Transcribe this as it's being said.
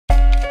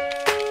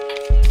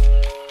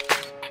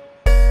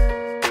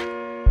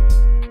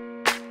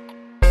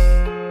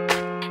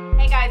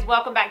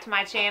welcome back to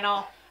my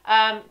channel.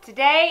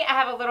 Today I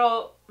have a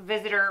little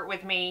visitor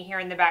with me here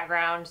in the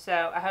background,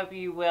 so I hope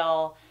you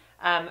will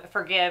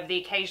forgive the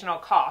occasional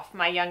cough.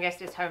 My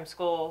youngest is home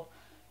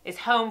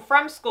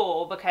from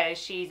school because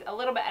she's a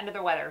little bit under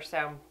the weather,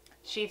 so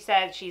she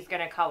said she's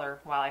going to color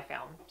while I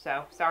film.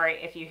 So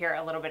sorry if you hear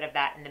a little bit of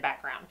that in the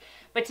background.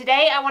 But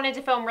today I wanted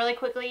to film really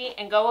quickly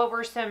and go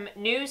over some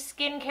new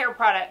skincare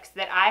products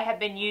that I have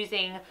been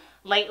using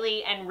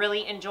lately and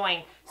really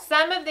enjoying.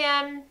 Some of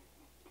them,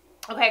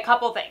 okay, a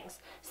couple things.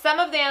 Some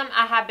of them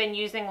I have been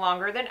using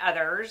longer than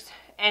others,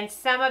 and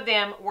some of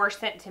them were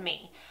sent to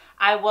me.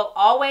 I will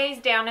always,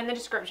 down in the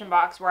description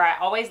box where I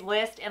always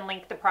list and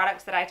link the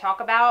products that I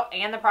talk about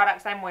and the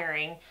products I'm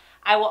wearing,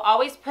 I will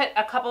always put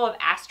a couple of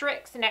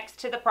asterisks next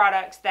to the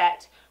products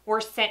that were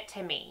sent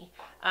to me,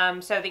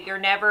 so that you're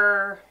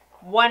never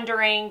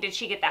wondering, did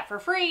she get that for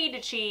free?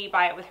 Did she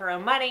buy it with her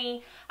own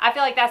money? I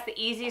feel like that's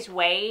the easiest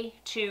way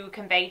to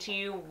convey to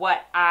you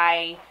what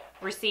I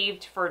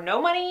received for no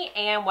money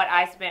and what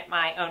I spent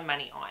my own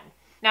money on.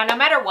 Now, no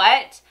matter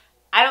what,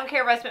 I don't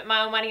care if I spent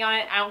my own money on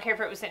it. I don't care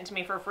if it was sent to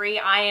me for free.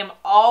 I am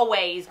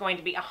always going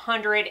to be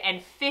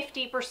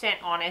 150%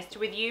 honest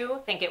with you. I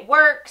think it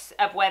works,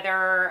 of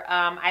whether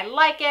I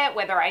like it,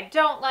 whether I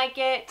don't like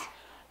it,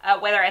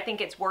 whether I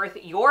think it's worth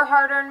your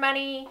hard-earned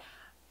money.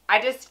 I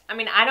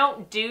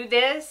don't do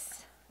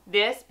this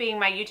being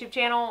my YouTube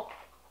channel,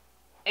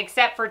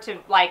 except for to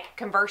like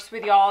converse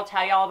with y'all,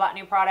 tell y'all about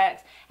new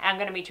products, and I'm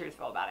going to be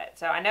truthful about it.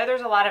 So I know there's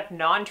a lot of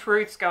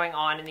non-truths going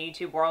on in the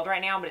YouTube world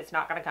right now, but it's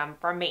not going to come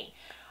from me.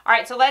 All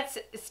right, so let's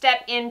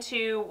step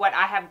into what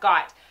I have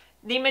got.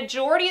 The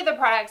majority of the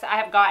products I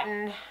have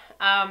gotten,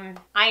 I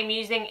am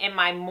using in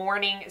my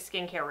morning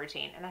skincare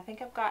routine, and I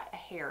think I've got a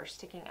hair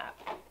sticking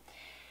up.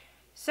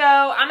 So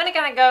I'm going to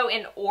kind of go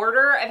in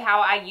order of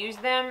how I use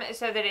them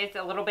so that it's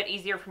a little bit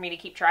easier for me to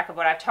keep track of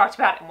what I've talked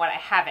about and what I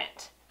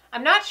haven't.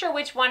 I'm not sure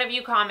which one of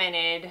you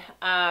commented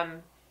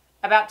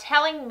about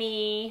telling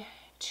me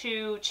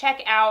to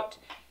check out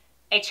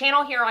a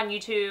channel here on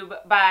YouTube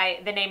by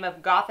the name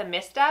of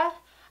Gothamista.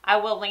 I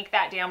will link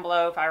that down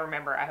below if I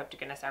remember. I hope to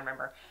goodness I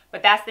remember.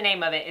 But that's the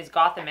name of it, is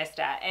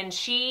Gothamista. And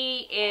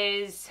she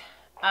is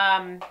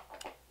a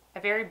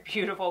very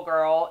beautiful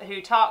girl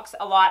who talks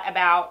a lot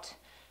about,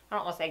 I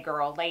don't want to say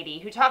girl, lady,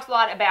 who talks a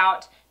lot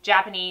about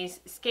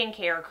Japanese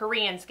skincare,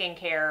 Korean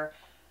skincare.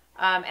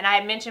 And I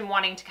had mentioned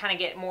wanting to kind of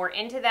get more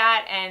into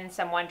that, and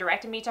someone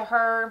directed me to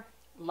her.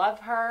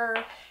 Love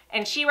her.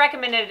 And she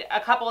recommended a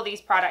couple of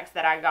these products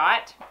that I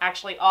got.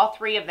 Actually, all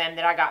three of them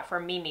that I got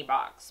from Mimi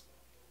Box.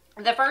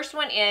 The first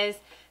one is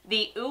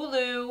the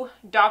Ulu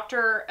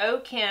Dr. O.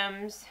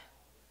 Kim's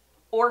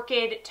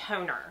Orchid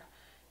Toner.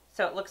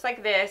 So it looks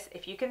like this.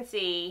 If you can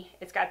see,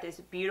 it's got this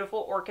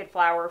beautiful orchid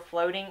flower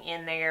floating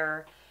in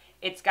there.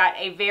 It's got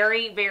a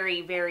very,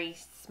 very, very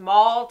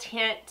small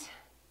tint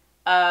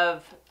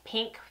of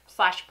pink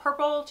 /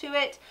 purple to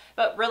it,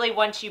 but really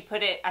once you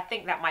put it, I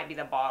think that might be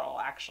the bottle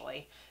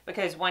actually,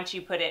 because once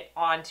you put it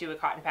onto a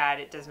cotton pad,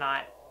 it does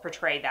not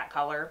portray that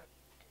color.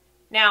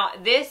 Now,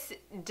 this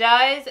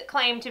does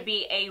claim to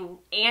be a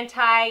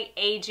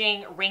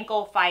anti-aging,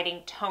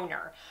 wrinkle-fighting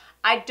toner.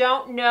 I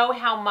don't know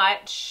how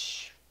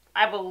much.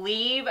 I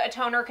believe a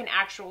toner can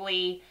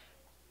actually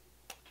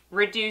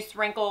reduce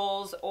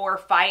wrinkles or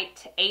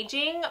fight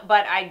aging,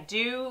 but I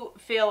do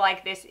feel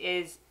like this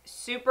is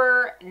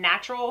super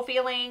natural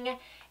feeling.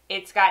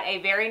 It's got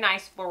a very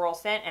nice floral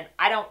scent, and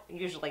I don't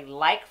usually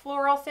like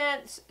floral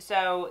scents,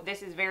 so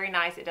this is very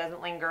nice. It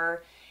doesn't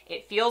linger.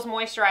 It feels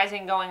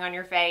moisturizing going on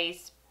your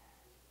face.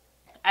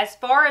 As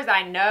far as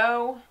I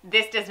know,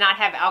 this does not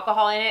have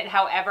alcohol in it.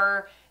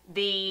 However,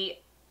 the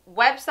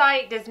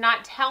website does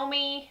not tell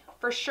me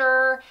for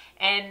sure,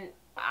 and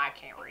I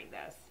can't read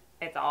this.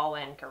 It's all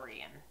in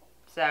Korean.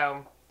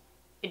 So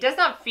it does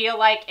not feel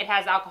like it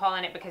has alcohol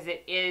in it because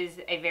it is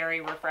a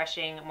very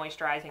refreshing,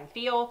 moisturizing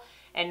feel,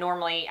 and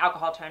normally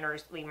alcohol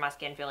toners leave my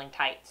skin feeling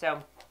tight.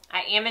 So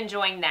I am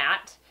enjoying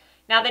that.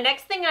 Now, the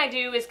next thing I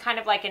do is kind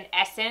of like an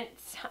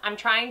essence. I'm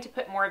trying to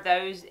put more of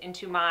those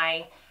into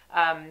my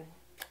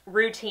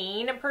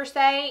routine per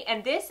se,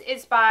 and this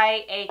is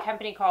by a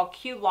company called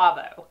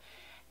Q-Labo,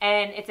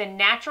 and it's a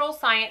natural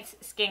science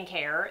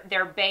skincare.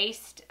 They're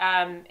based,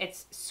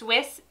 it's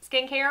Swiss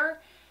skincare,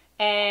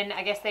 and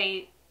I guess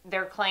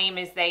their claim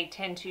is they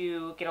tend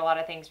to get a lot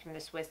of things from the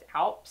Swiss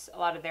Alps, a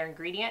lot of their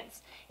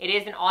ingredients. It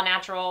is an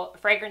all-natural,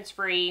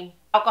 fragrance-free,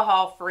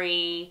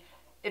 alcohol-free.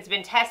 It's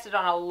been tested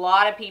on a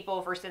lot of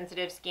people for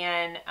sensitive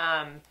skin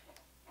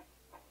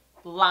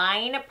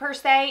line per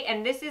se,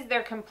 and this is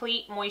their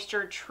complete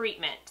moisture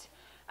treatment.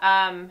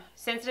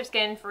 Sensitive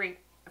skin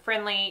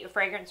friendly,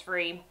 fragrance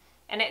free,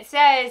 and it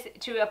says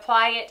to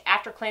apply it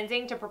after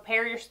cleansing to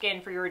prepare your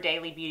skin for your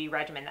daily beauty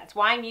regimen. That's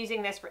why I'm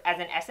using this as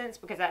an essence,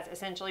 because that's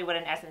essentially what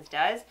an essence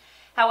does.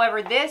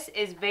 However, this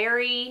is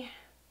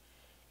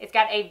it's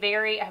got a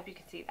very, I hope you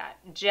can see that,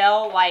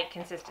 gel-like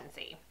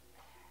consistency.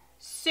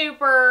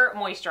 Super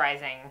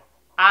moisturizing.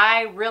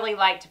 I really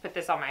like to put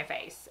this on my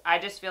face. I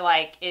just feel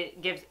like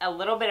it gives a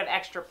little bit of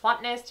extra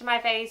plumpness to my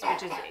face,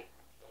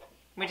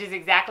 which is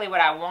exactly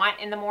what I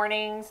want in the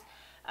mornings.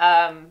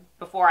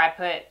 before I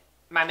put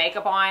my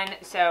makeup on.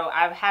 So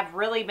I have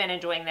really been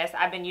enjoying this.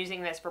 I've been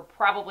using this for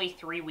probably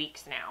 3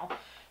 weeks now.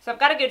 So I've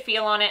got a good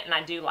feel on it and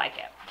I do like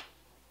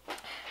it.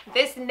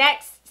 This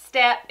next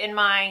step in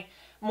my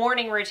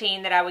morning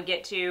routine that I would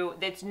get to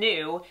that's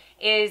new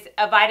is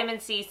a vitamin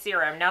C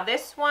serum. Now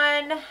this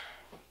one,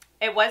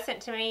 it was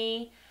sent to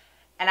me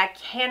and I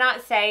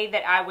cannot say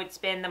that I would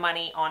spend the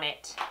money on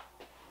it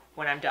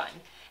when I'm done.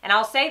 And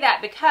I'll say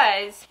that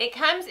because it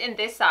comes in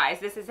this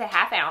size. This is a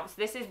 1/2 ounce.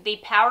 This is the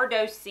Power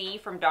Dose C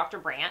from Dr.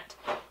 Brandt.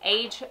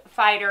 Age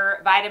Fighter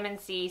Vitamin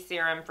C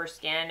Serum for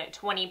Skin,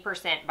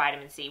 20%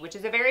 vitamin C, which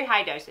is a very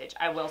high dosage,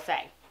 I will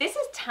say. This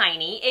is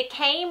tiny. It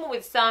came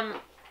with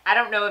some, I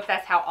don't know if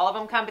that's how all of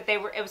them come, but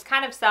it was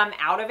kind of some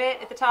out of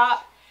it at the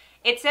top.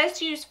 It says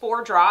to use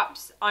 4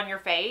 drops on your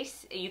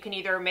face. You can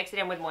either mix it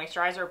in with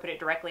moisturizer or put it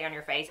directly on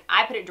your face.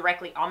 I put it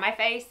directly on my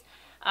face.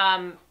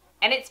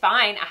 And it's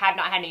fine. I have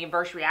not had any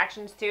adverse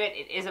reactions to it.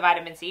 It is a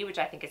vitamin C, which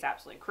I think is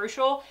absolutely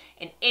crucial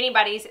in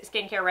anybody's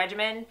skincare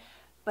regimen.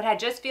 But I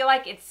just feel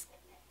like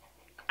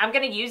I'm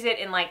going to use it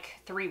in like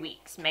 3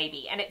 weeks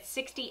maybe. And it's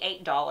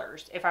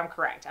 $68 if I'm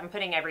correct. I'm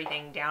putting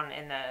everything down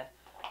in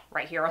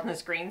right here on the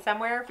screen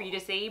somewhere for you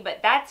to see.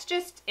 But that's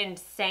just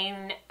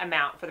insane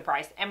amount for the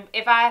price. And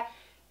if I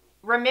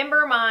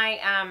remember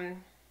my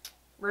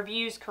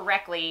reviews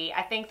correctly,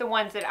 I think the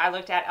ones that I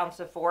looked at on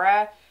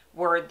Sephora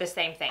were the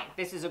same thing.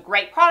 This is a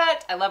great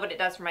product. I love what it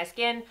does for my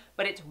skin,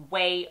 but it's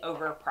way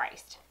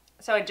overpriced.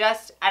 So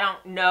I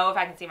don't know if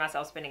I can see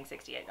myself spending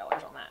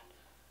 $68 on that,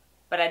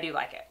 but I do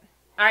like it.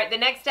 All right, the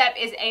next step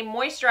is a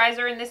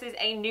moisturizer, and this is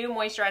a new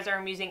moisturizer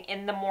I'm using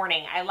in the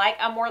morning. I like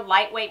a more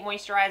lightweight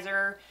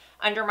moisturizer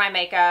under my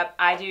makeup.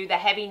 I do the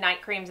heavy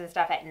night creams and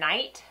stuff at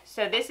night.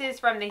 So this is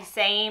from the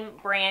same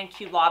brand,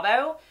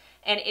 Culabo,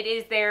 and it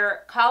is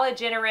their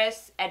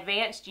Collagenous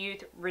Advanced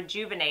Youth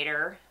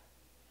Rejuvenator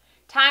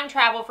Time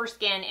Travel for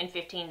Skin in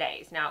 15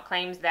 days. Now it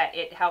claims that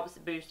it helps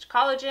boost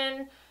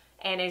collagen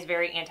and is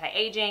very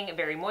anti-aging,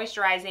 very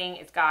moisturizing.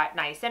 It's got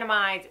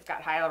niacinamides, it's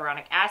got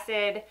hyaluronic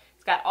acid,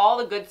 it's got all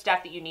the good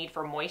stuff that you need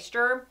for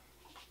moisture,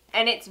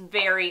 and it's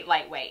very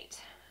lightweight.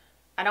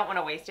 I don't want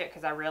to waste it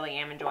because I really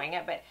am enjoying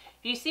it, but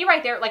if you see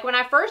right there, like when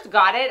I first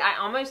got it, I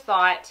almost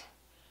thought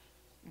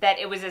that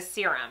it was a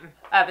serum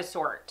of a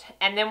sort.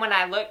 And then when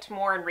I looked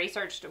more and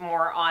researched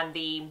more on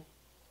the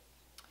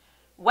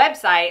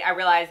website, I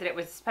realized that it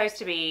was supposed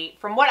to be,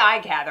 from what I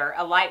gather,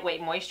 a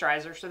lightweight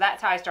moisturizer. So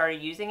that's how I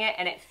started using it,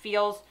 and it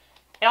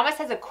almost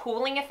has a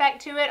cooling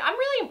effect to it. I'm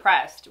really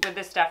impressed with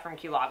this stuff from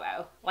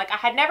Culabo. Like, I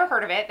had never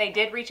heard of it. They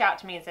did reach out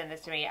to me and send this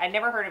to me. I'd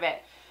never heard of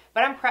it,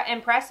 but I'm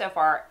impressed so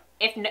far.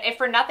 If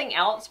for nothing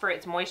else, for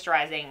its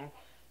moisturizing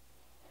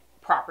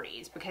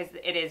properties, because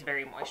it is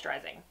very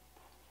moisturizing.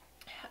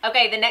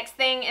 Okay, the next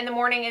thing in the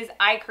morning is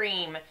eye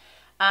cream.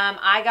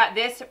 I got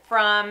this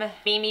from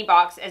Mimi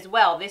Box as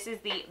well. This is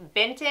the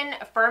Benton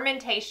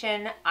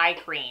Fermentation Eye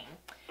Cream.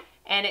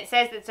 And it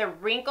says it's a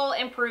wrinkle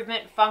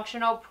improvement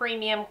functional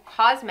premium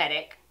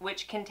cosmetic,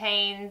 which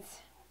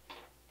contains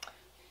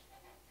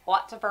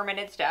lots of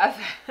fermented stuff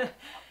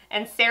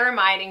and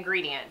ceramide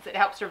ingredients. It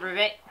helps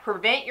to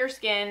prevent your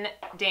skin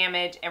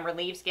damage and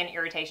relieve skin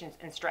irritations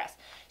and stress.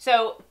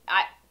 So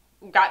I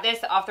got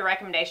this off the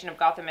recommendation of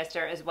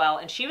Gothamister as well.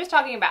 And she was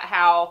talking about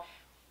how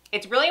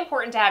it's really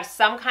important to have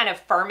some kind of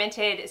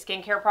fermented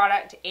skincare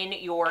product in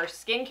your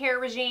skincare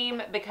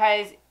regime,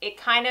 because it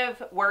kind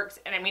of works,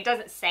 and I mean, it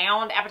doesn't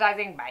sound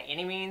appetizing by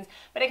any means,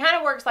 but it kind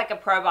of works like a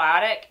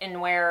probiotic, in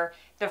where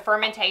the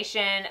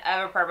fermentation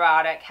of a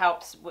probiotic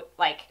helps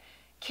like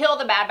kill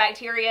the bad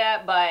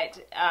bacteria,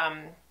 but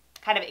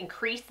kind of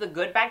increase the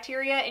good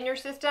bacteria in your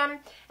system.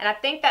 And I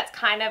think that's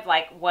kind of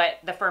like what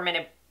the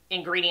fermented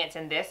ingredients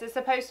in this is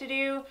supposed to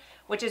do,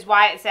 which is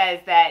why it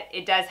says that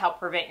it does help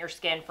prevent your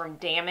skin from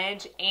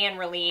damage and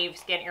relieve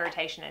skin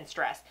irritation and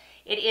stress.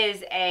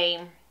 It's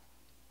a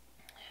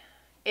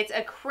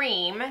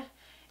cream.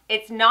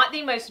 It's not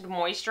the most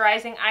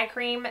moisturizing eye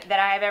cream that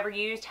I have ever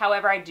used.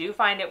 However, I do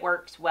find it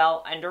works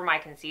well under my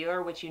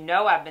concealer, which you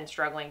know I've been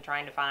struggling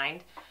trying to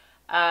find.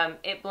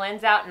 It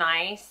blends out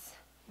nice.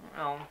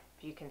 I don't know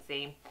if you can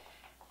see.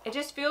 It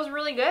just feels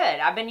really good.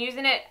 I've been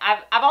using it.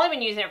 I've only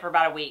been using it for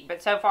about a week,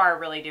 but so far I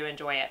really do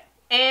enjoy it.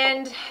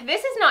 And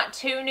this is not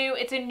too new.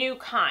 It's a new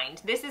kind.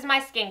 This is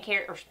my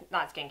skincare, or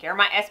not skincare,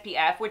 my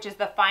SPF, which is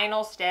the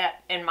final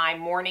step in my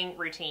morning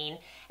routine.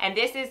 And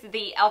this is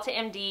the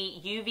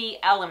EltaMD UV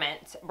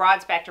Element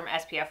Broad Spectrum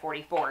SPF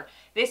 44.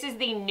 This is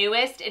the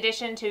newest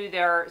addition to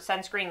their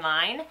sunscreen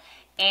line.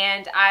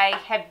 And I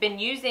have been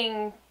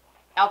using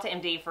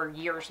EltaMD for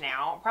years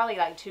now, probably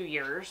like 2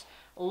 years.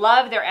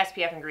 Love their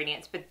SPF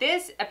ingredients, but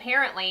this,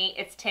 apparently,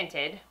 it's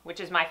tinted, which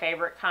is my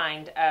favorite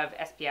kind of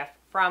SPF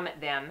from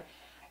them.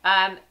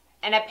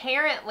 And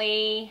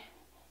apparently,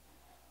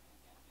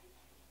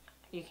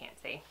 you can't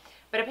see,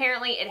 but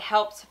apparently it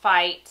helps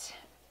fight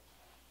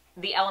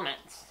the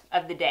elements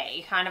of the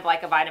day, kind of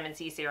like a vitamin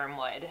C serum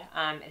would.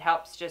 It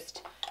helps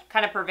just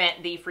kind of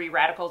prevent the free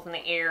radicals in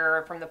the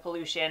air from the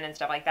pollution and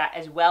stuff like that,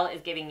 as well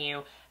as giving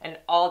you an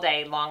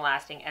all-day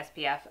long-lasting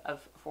SPF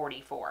of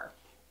 44.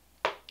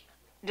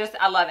 just,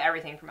 I love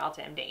everything from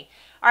LTMD.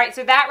 All right,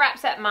 so that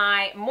wraps up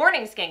my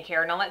morning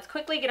skincare. Now let's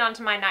quickly get on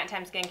to my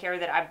nighttime skincare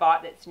that I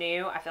bought that's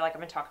new. I feel like I've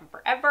been talking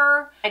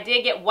forever. I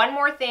did get one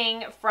more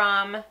thing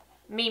from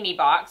Mimi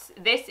Box.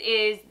 This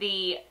is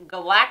the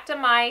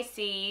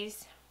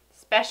Galactomyces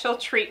Special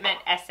Treatment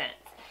Essence.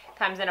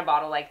 Comes in a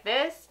bottle like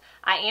this.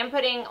 I am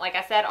putting, like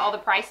I said, all the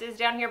prices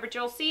down here, but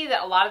you'll see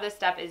that a lot of this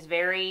stuff is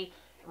very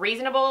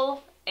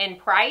reasonable in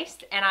price.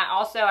 And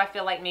I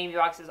feel like Mimi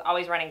Box is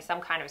always running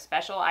some kind of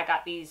special. I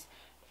got these,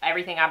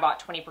 everything I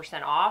bought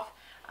 20% off.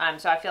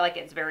 So I feel like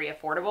it's very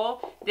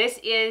affordable. This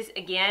is,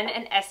 again,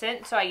 an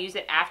essence, so I use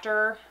it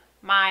after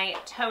my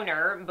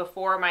toner,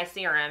 before my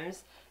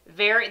serums.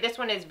 This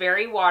one is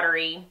very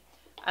watery,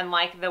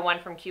 unlike the one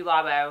from Q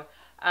Labo.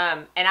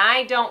 And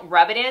I don't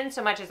rub it in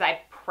so much as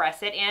I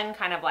press it in,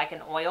 kind of like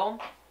an oil.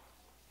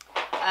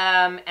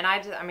 And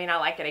I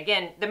like it.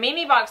 Again, the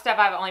Mimi Box stuff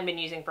I've only been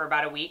using for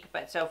about a week,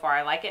 but so far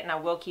I like it, and I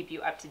will keep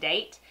you up to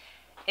date.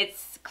 It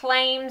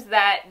claims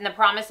that in the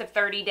promise of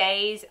 30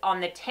 days, on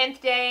the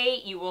 10th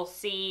day, you will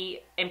see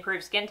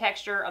improved skin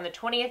texture. On the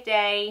 20th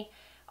day,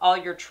 all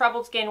your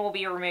troubled skin will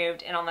be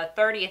removed. And on the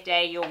 30th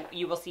day,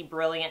 you will see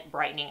brilliant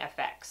brightening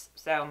effects.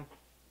 So,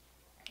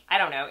 I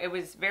don't know. It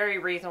was very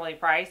reasonably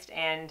priced.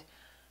 And,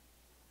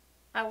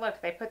 oh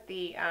look, they put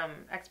the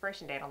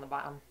expiration date on the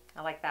bottom.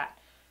 I like that.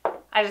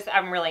 I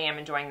really am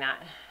enjoying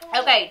that.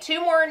 Okay,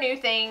 2 more new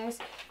things.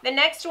 The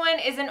next one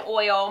is an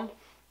oil.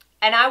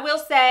 And I will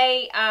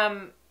say,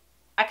 I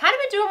kind of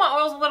been doing my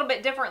oils a little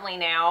bit differently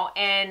now,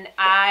 and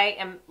I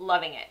am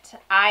loving it.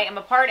 I am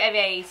a part of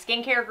a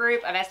skincare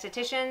group of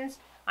estheticians.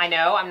 I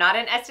know I'm not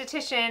an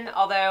esthetician,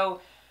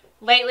 although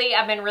lately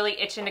I've been really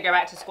itching to go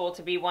back to school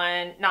to be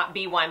one, not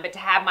be one, but to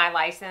have my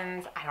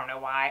license. I don't know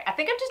why. I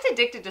think I'm just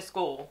addicted to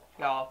school,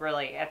 y'all,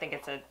 really. I think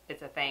it's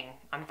a thing.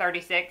 I'm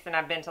 36 and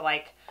I've been to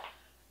like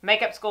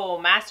makeup school,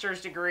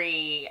 master's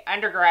degree,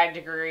 undergrad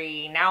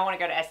degree. Now I want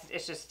to go to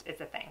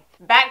it's a thing.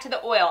 Back to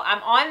the oil.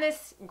 I'm on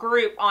this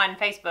group on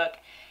Facebook,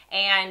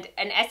 and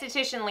an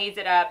esthetician leads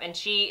it up, and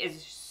she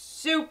is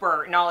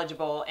super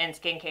knowledgeable in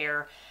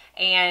skincare,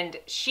 and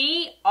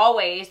she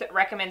always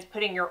recommends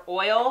putting your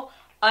oil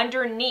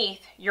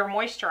underneath your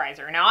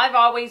moisturizer. Now, I've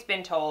always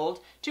been told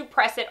to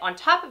press it on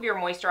top of your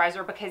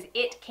moisturizer because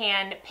it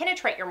can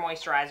penetrate your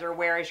moisturizer,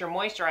 whereas your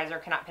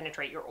moisturizer cannot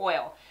penetrate your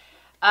oil.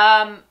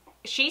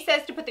 She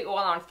says to put the oil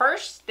on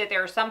first, that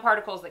there are some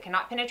particles that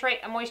cannot penetrate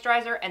a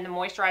moisturizer, and the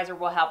moisturizer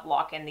will help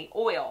lock in the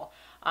oil.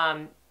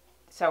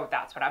 So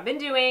that's what I've been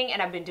doing, and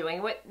I've been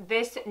doing with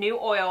this new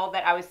oil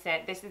that I was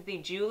sent. This is the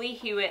Julie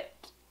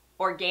Hewitt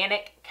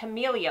Organic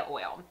Camellia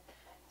Oil.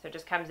 So it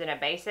just comes in a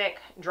basic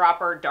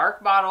dropper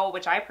dark bottle,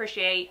 which I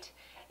appreciate.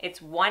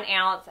 It's 1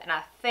 ounce, and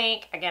I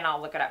think, again,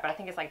 I'll look it up, but I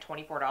think it's like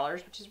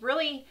 $24, which is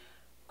really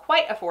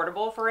quite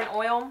affordable for an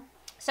oil.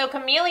 So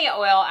camellia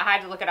oil, I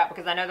had to look it up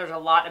because I know there's a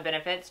lot of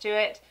benefits to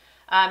it.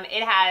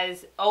 It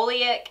has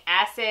oleic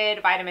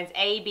acid, vitamins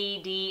A,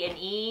 B, D, and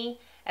E,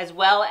 as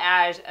well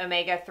as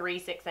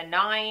omega-3, 6, and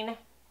 9.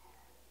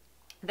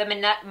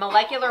 The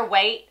molecular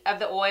weight of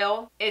the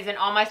oil is an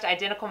almost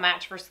identical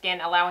match for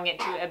skin, allowing it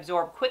to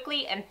absorb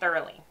quickly and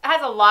thoroughly. It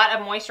has a lot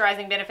of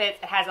moisturizing benefits.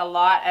 It has a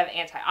lot of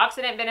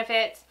antioxidant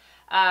benefits.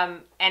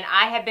 And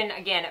I have been,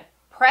 again,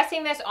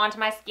 pressing this onto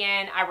my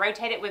skin. I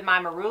rotate it with my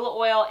marula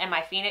oil and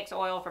my phoenix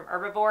oil from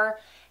Herbivore,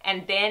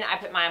 and then I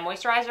put my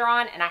moisturizer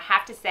on, and I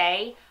have to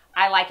say,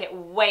 I like it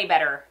way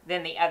better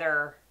than the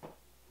other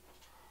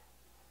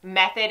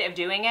method of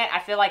doing it. I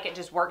feel like it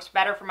just works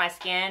better for my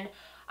skin.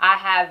 I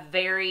have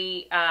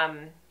very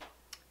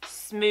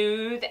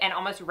smooth and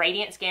almost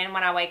radiant skin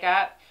when I wake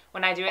up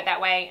when I do it that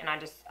way, and I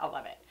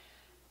love it.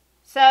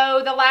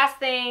 So the last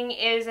thing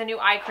is a new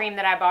eye cream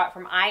that I bought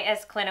from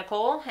IS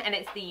Clinical, and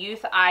it's the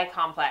Youth Eye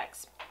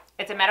Complex.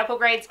 It's a medical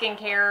grade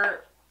skincare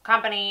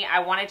company. I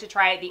wanted to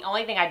try it. The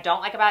only thing I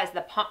don't like about it is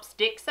the pump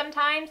sticks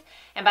sometimes,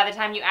 and by the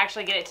time you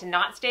actually get it to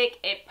not stick,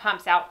 it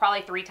pumps out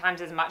probably 3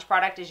 times as much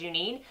product as you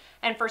need.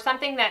 And for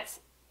something that's,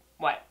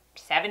 what,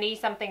 $70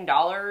 something,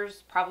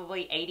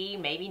 probably 80,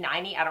 maybe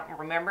 90, I don't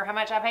remember how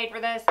much I paid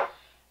for this.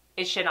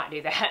 It should not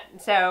do that.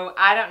 So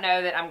I don't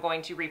know that I'm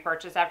going to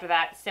repurchase after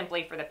that,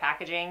 simply for the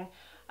packaging,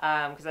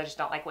 because I just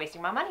don't like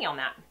wasting my money on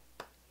that.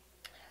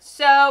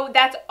 So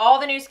that's all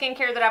the new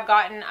skincare that I've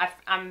gotten.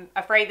 I'm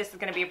afraid this is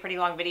going to be a pretty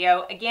long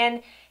video.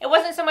 Again, it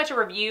wasn't so much a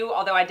review,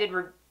 although I did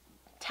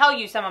tell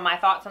you some of my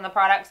thoughts on the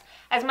products,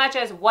 as much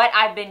as what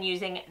I've been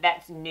using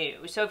that's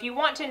new. So if you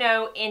want to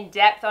know in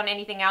depth on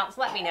anything else,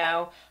 let me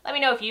know. Let me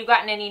know if you've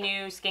gotten any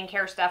new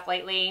skincare stuff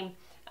lately.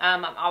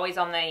 I'm always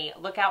on the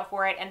lookout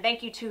for it. And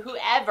thank you to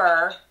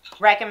whoever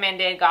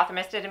recommended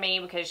Gothamista to me,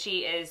 because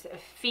she is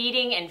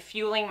feeding and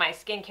fueling my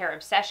skincare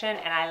obsession,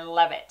 and I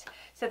love it.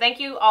 So thank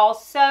you all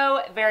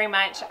so very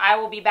much. I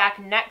will be back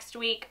next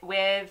week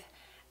with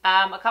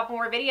a couple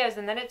more videos,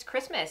 and then it's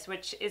Christmas,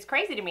 which is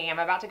crazy to me. I'm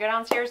about to go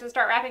downstairs and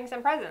start wrapping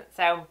some presents.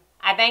 So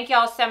I thank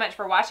y'all so much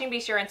for watching. Be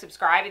sure and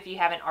subscribe if you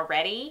haven't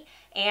already.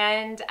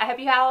 And I hope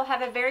you all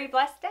have a very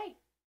blessed day.